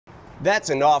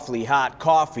That's an awfully hot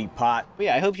coffee pot. But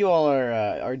yeah, I hope you all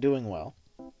are doing well.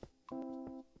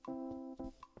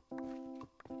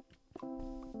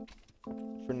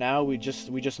 For now, we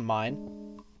just mine.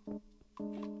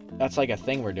 That's like a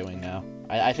thing we're doing now.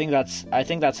 I think that's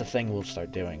a thing we'll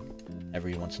start doing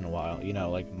every once in a while. You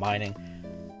know, like mining.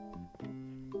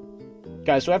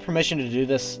 Guys, do I have permission to do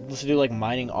this? Let's do like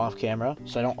mining off camera,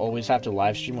 so I don't always have to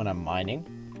live stream when I'm mining.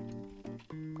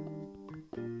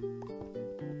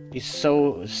 Be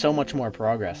so much more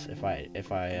progress if I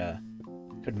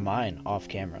could mine off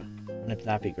camera. Wouldn't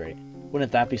that be great?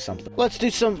 Wouldn't that be something? Let's do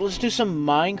some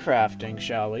Minecrafting,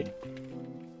 shall we?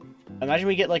 Imagine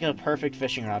we get like a perfect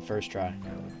fishing rod first try.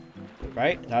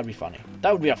 Right? That would be funny.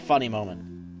 That would be a funny moment.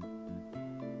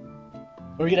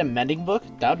 Or we get a mending book?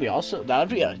 That would be a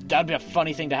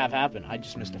funny thing to have happen. I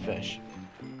just missed a fish.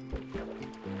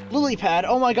 Lily pad,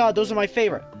 oh my god, those are my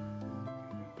favorite.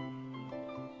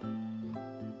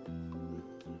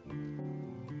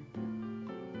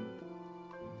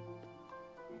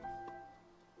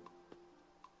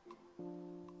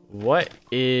 What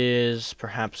is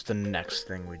perhaps the next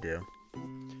thing we do?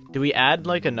 Do we add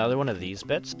like another one of these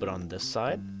bits, but on this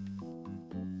side?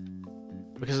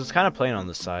 Because it's kind of plain on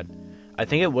this side. I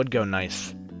think it would go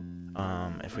nice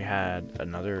if we had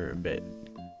another bit,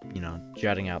 you know,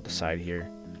 jutting out the side here.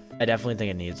 I definitely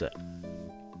think it needs it.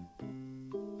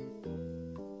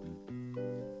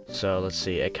 So let's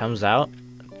see, it comes out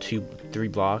 3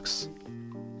 blocks,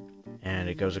 and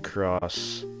it goes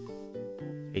across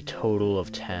a total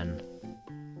of 10.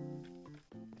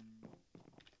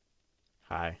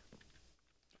 Hi.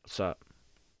 What's up?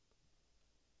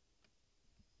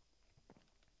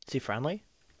 Is he friendly?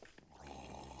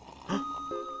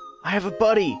 I have a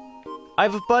buddy! I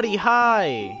have a buddy!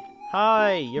 Hi!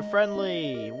 Hi! You're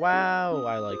friendly! Wow!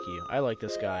 I like you. I like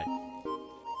this guy.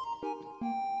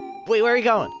 Wait, where are you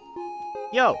going?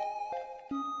 Yo!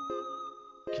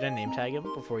 Can I name tag him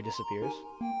before he disappears?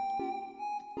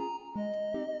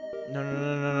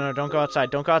 No, don't go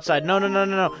outside, don't go outside. No,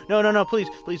 please,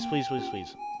 please. Please.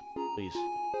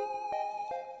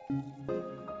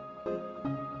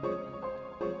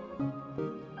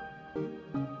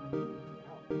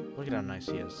 Look at how nice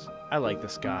he is. I like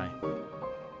this guy.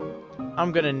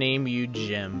 I'm gonna name you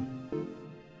Jim.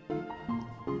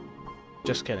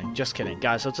 Just kidding.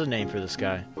 Guys, what's a name for this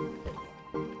guy?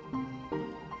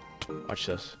 Watch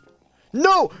this.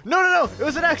 No! It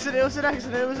was an accident! No,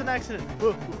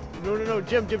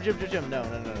 Jim. No.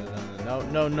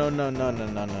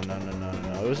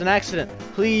 It was an accident.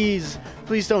 Please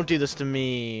don't do this to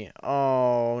me.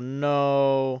 Oh,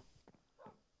 no.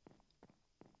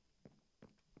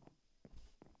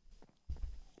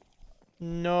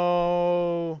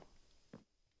 No.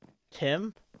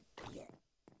 Tim?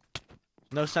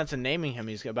 No sense in naming him.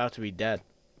 He's about to be dead.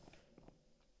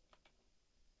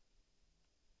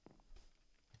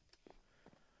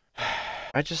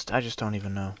 I just don't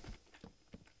even know.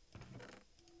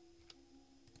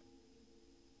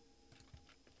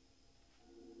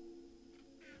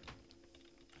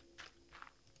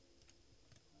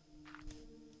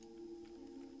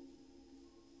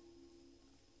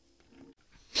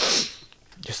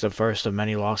 Just the first of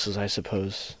many losses, I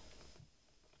suppose.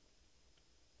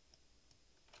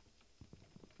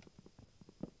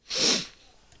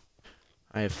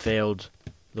 I have failed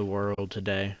the world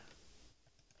today.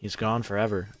 He's gone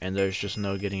forever, and there's just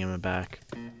no getting him back.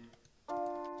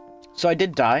 So I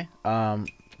did die,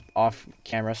 off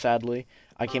camera, sadly.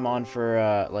 I came on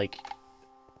for, like,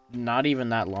 not even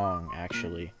that long,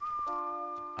 actually.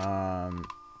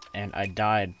 And I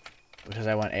died because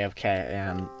I went AFK,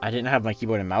 and I didn't have my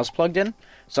keyboard and mouse plugged in.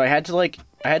 So I had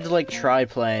to try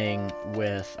playing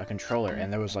with a controller,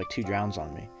 and there was, like, 2 drowns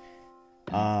on me.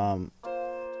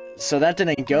 So that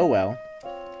didn't go well.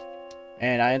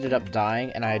 And I ended up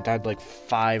dying, and I died like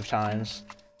 5 times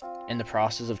in the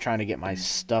process of trying to get my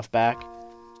stuff back.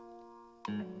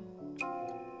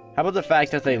 How about the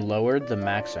fact that they lowered the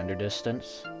max render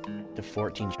distance to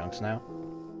 14 chunks now?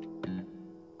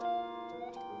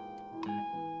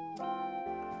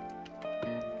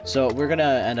 So we're gonna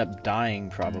end up dying,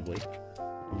 probably.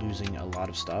 Losing a lot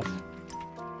of stuff.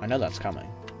 I know that's coming.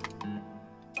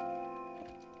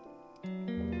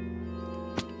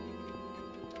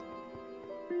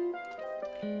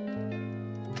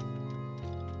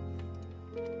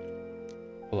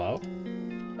 Hello?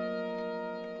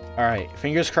 Alright,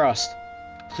 fingers crossed.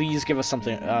 Please give us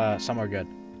something, somewhere good.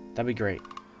 That'd be great.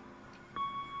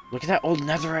 Look at that old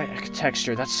netherrack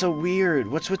texture. That's so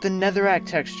weird. What's with the netherrack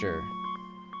texture?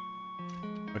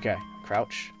 Okay,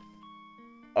 crouch.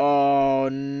 Oh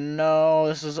no,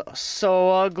 this is so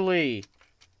ugly.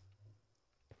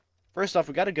 First off,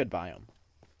 we got a good biome.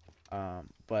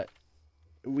 But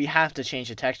we have to change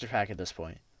the texture pack at this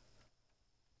point.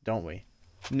 Don't we?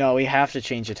 No, we have to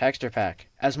change the texture pack.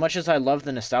 As much as I love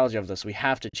the nostalgia of this, we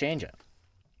have to change it.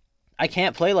 I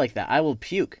can't play like that. I will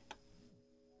puke.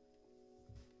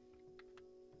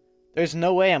 There's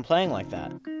no way I'm playing like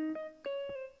that.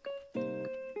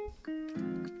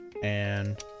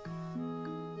 And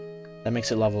that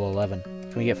makes it level 11.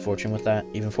 Can we get fortune with that?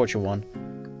 Even fortune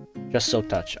 1. Just silk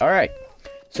touch. All right.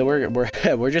 So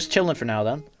we're just chilling for now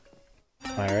then.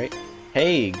 All right.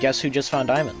 Hey, guess who just found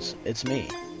diamonds? It's me.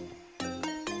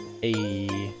 Hey.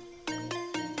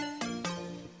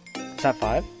 Is that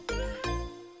 5?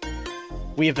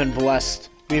 We have been blessed.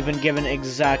 We have been given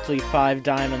exactly 5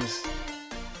 diamonds.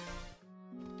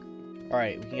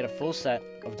 Alright, we can get a full set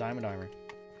of diamond armor.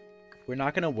 We're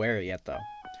not gonna wear it yet, though.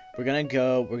 We're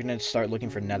gonna start looking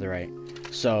for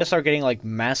netherite. So, let's start getting, like,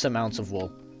 mass amounts of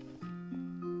wool.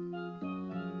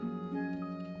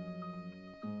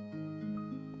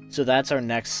 So that's our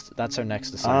next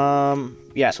assignment.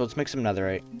 Yeah, so let's make some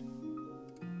netherite.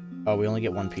 Oh, we only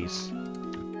get 1 piece.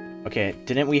 Okay,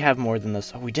 didn't we have more than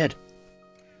this? Oh, we did!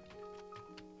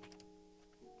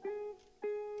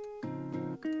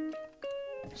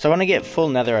 So I want to get full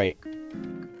netherite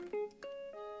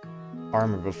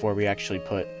armor before we actually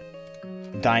put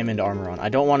diamond armor on. I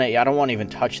don't want to even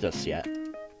touch this yet.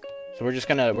 So we're just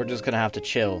gonna have to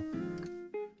chill.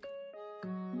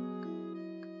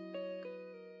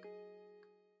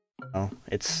 Oh,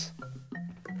 it's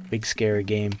a big scary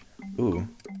game. Ooh.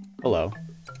 Hello.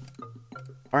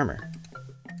 Armor.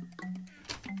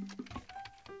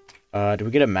 Do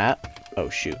we get a map? Oh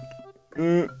shoot.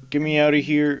 Get me out of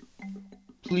here.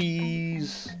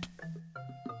 Please.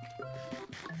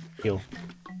 Heal.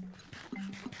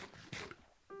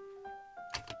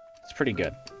 It's pretty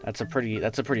good. That's a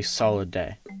pretty solid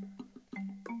day.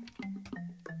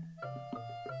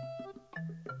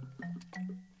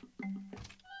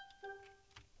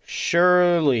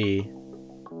 Surely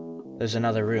there's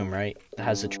another room, right? That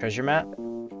has a treasure map?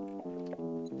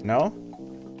 No?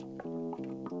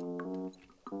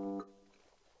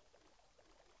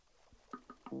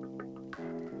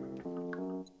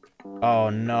 Oh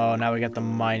no, now we got the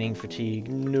mining fatigue.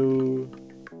 No.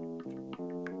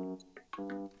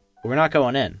 We're not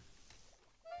going in.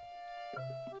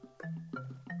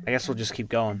 I guess we'll just keep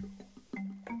going.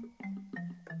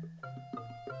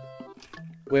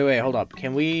 Wait, hold up.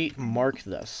 Can we mark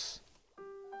this?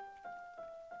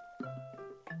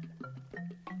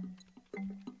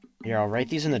 Here, I'll write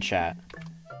these in the chat.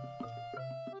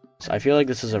 So I feel like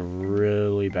this is a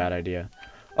really bad idea.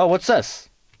 Oh, what's this?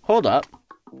 Hold up.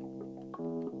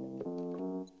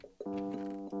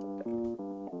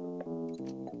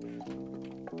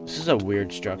 This is a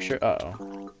weird structure.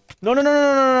 Uh-oh. No, not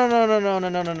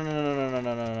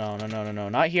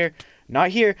here. Not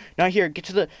here. Not here. Get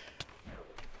to the...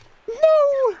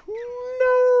 No!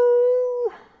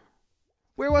 No!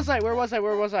 Where was I?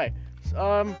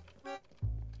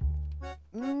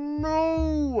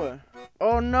 No!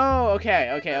 Oh no!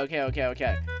 Okay.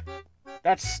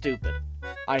 That's stupid.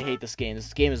 I hate this game.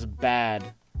 This game is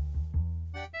bad.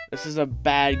 This is a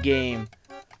bad game.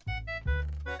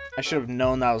 I should have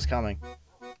known that was coming.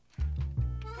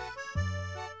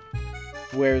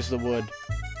 Where's the wood?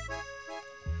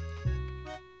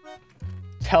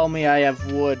 Tell me I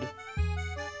have wood.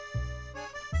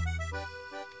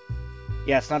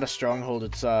 Yeah, it's not a stronghold.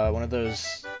 It's one of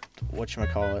those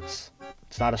whatchamacallits.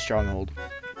 It's not a stronghold.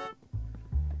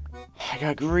 I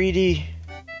got greedy.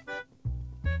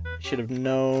 Should have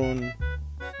known.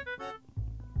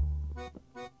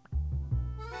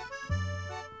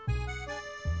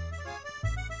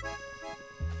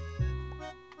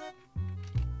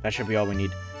 That should be all we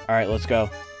need. Alright, let's go.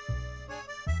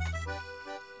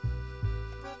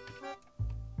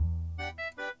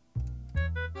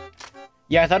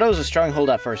 Yeah, I thought it was a stronghold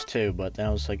at first too, but then I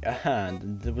was like,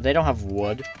 they don't have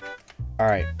wood.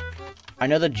 Alright. I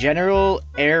know the general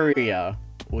area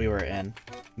we were in.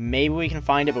 Maybe we can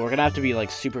find it, but we're gonna have to be, like,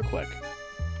 super quick.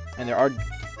 And there are...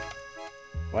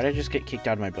 Why did I just get kicked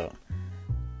out of my boat?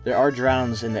 There are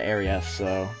drowns in the area,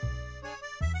 so...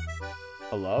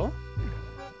 Hello?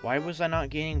 Why was I not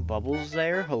gaining bubbles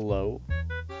there? Hello?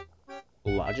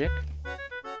 Logic?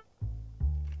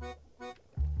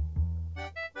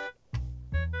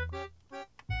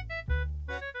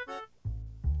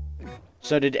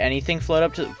 So did anything float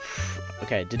up to...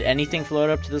 Okay, did anything float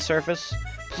up to the surface?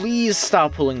 Please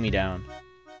stop pulling me down.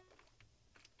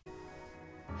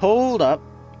 Hold up.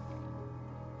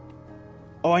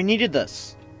 Oh, I needed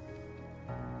this.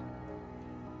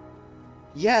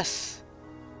 Yes.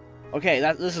 Okay,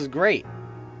 this is great.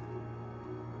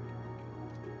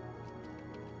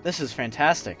 This is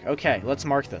fantastic. Okay, let's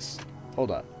mark this.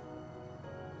 Hold up.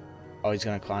 Oh, he's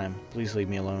gonna climb. Please leave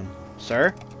me alone.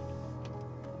 Sir?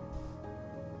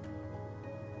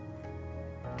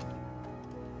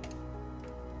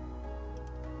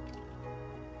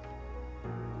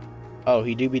 Oh,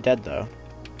 he do be dead, though.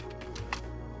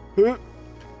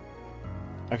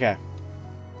 Okay.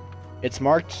 It's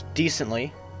marked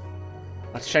decently.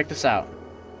 Let's check this out.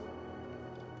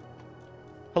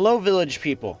 Hello, village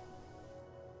people.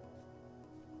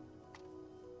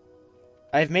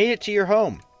 I've made it to your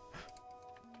home.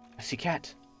 I see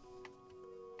cat.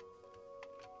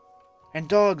 And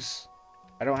dogs.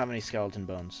 I don't have any skeleton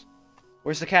bones.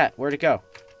 Where's the cat? Where'd it go?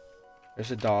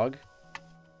 There's a dog.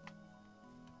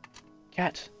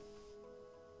 Cat.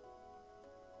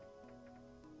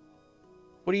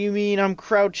 What do you mean I'm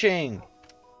crouching?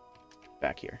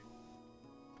 Back here.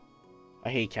 I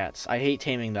hate cats. I hate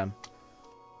taming them.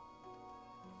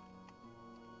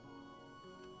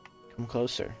 Come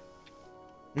closer.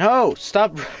 No!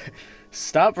 Stop!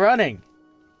 Stop running!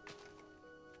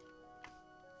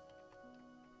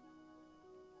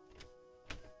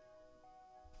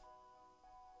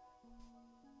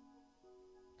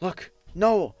 Look!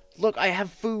 No! Look, I have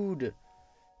food!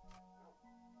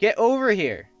 Get over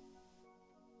here!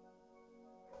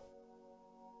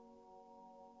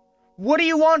 What do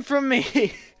you want from me?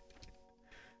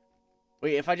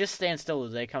 Wait, if I just stand still,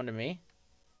 do they come to me?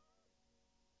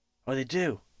 Oh, they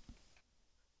do.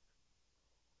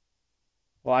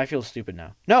 Well, I feel stupid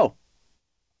now. No!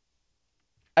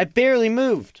 I barely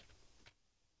moved!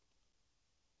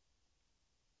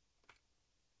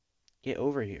 Get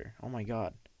over here. Oh my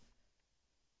god.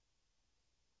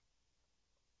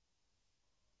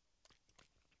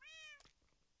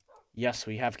 Yes,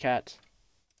 we have cat.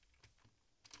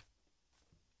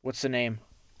 What's the name?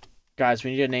 Guys,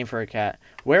 we need a name for a cat.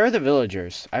 Where are the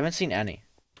villagers? I haven't seen any.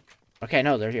 Okay,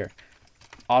 no, they're here.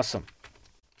 Awesome.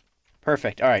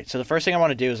 Perfect. Alright, so the first thing I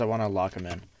want to do is I want to lock him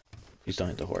in. Please don't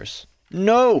hit the horse.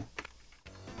 No!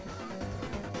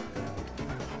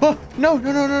 Oh! No,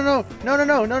 no, no, no, no! No, no,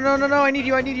 no, no, no, no, no! I need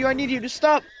you, I need you, I need you to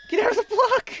stop! Get out of the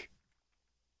block!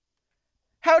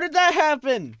 How did that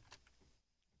happen?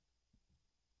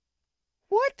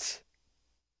 What?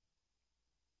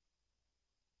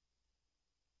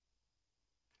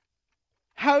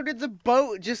 How did the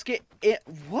boat just get it?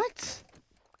 What?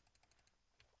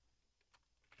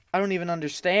 I don't even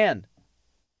understand.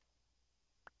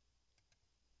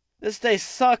 This day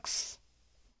sucks.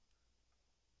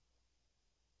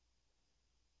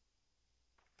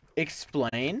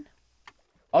 Explain?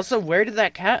 Also, where did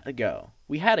that cat go?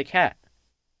 We had a cat.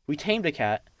 We tamed a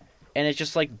cat, and it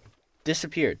just, like,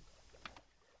 disappeared.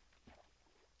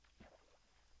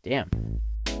 Damn.